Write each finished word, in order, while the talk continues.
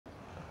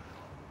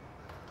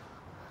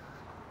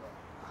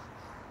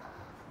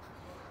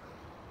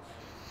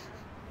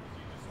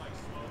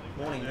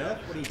Morning,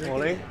 Murph. What are you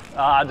drinking?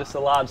 Morning. Just a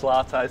large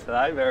latte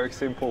today, very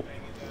simple.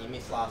 You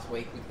missed last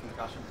week with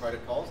concussion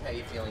protocols. How are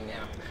you feeling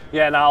now?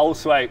 Yeah, no, all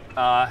sweet.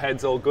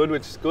 Head's all good,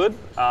 which is good.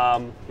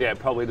 Yeah,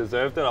 probably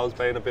deserved it. I was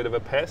being a bit of a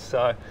pest,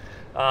 so.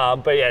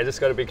 But yeah, just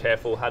got to be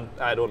careful. Had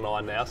 8 or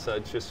 9 now, so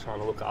just trying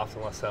to look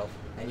after myself.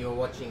 And you were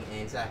watching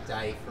Anzac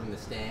Day from the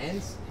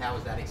stands. How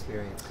was that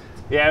experience?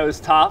 Yeah, it was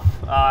tough.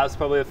 It's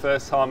probably the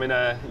first time in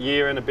a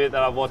year and a bit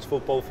that I've watched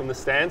football from the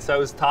stands, so it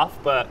was tough,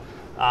 but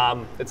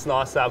it's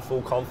nice to have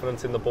full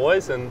confidence in the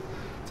boys, and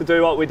to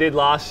do what we did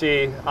last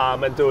year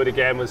and do it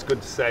again was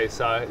good to see.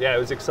 So yeah, it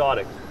was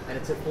exciting. And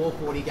it's a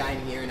 4:40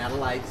 game here in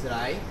Adelaide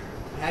today.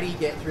 How do you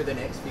get through the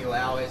next few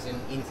hours and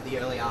into the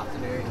early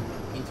afternoon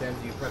in terms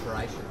of your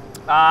preparation?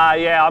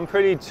 Yeah, I'm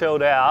pretty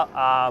chilled out.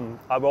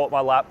 I brought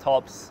my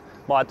laptops,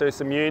 might do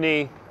some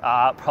uni,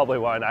 probably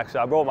won't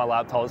actually. I brought my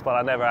laptops, but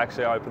I never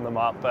actually opened them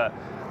up. But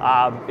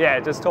yeah,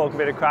 just talk a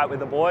bit of crap with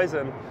the boys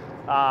and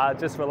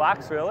just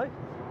relax really.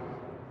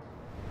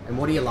 And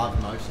what do you love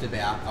most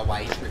about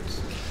away trips?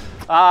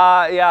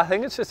 Yeah, I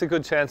think it's just a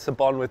good chance to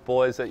bond with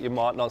boys that you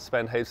might not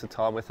spend heaps of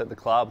time with at the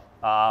club.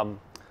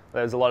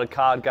 There's a lot of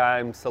card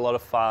games, a lot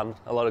of fun,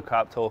 a lot of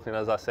crap talking,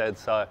 as I said.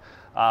 So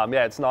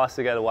yeah, it's nice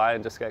to get away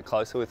and just get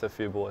closer with a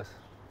few boys.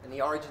 And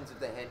the origins of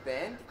the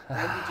headband, when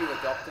did you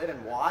adopt it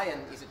and why?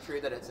 And is it true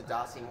that it's a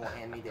Darcy Moore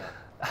hand-me-down?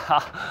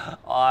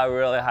 I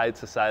really hate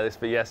to say this,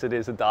 but yes, it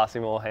is a Darcy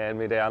Moore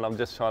hand-me-down. I'm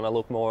just trying to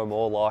look more and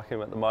more like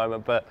him at the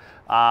moment. But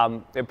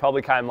it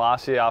probably came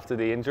last year after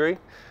the injury.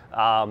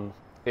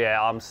 Yeah,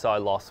 I'm so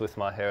lost with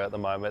my hair at the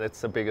moment.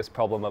 It's the biggest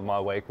problem of my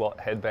week, what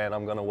headband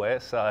I'm going to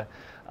wear. So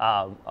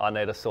I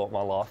need to sort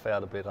my life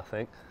out a bit, I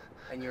think.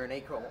 And you're an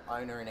equal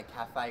owner in a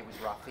cafe with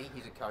Ruffy.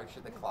 He's a coach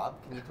at the club.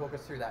 Can you talk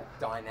us through that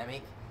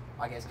dynamic,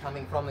 I guess,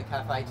 coming from the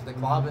cafe to the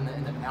club and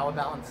the power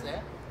balance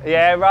there?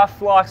 Yeah,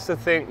 Ruff likes to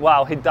think,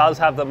 well, he does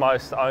have the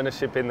most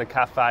ownership in the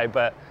cafe,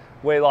 but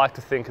we like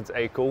to think it's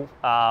equal.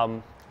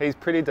 He's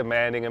pretty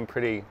demanding and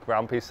pretty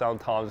grumpy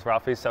sometimes,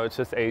 Ruffy, so it's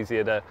just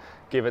easier to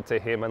give it to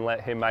him and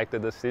let him make the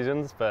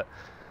decisions. But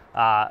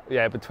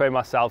yeah, between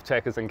myself,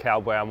 Checkers and Cal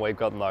Brown, we've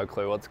got no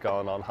clue what's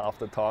going on half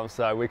the time,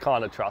 so we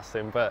kind of trust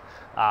him. But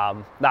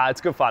no,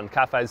 it's good fun.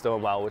 Cafe's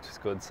doing well, which is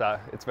good, so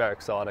it's very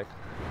exciting.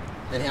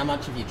 And how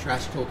much of your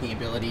trash talking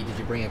ability did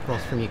you bring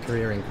across from your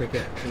career in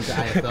cricket into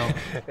AFL?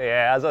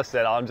 Yeah, as I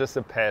said, I'm just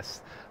a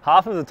pest.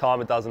 Half of the time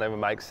it doesn't even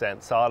make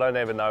sense, so I don't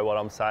even know what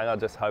I'm saying. I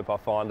just hope I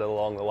find it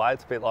along the way.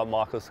 It's a bit like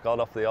Michael Scott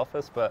off The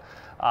Office, but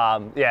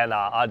yeah,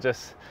 no,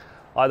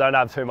 I don't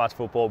have too much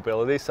football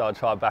ability, so I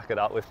try to back it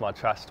up with my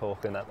trash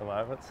talking at the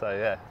moment, so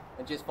yeah.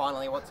 And just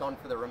finally, what's on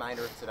for the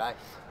remainder of today?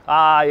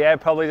 Yeah,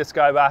 probably just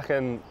go back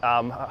and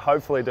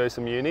hopefully do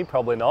some uni,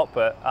 probably not,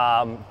 but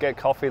get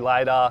coffee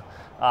later,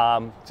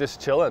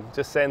 just chilling,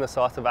 just seeing the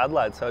sights of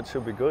Adelaide, so it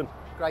should be good.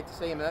 Great to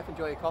see you, Murph.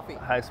 Enjoy your coffee.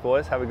 Thanks,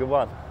 boys. Have a good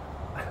one.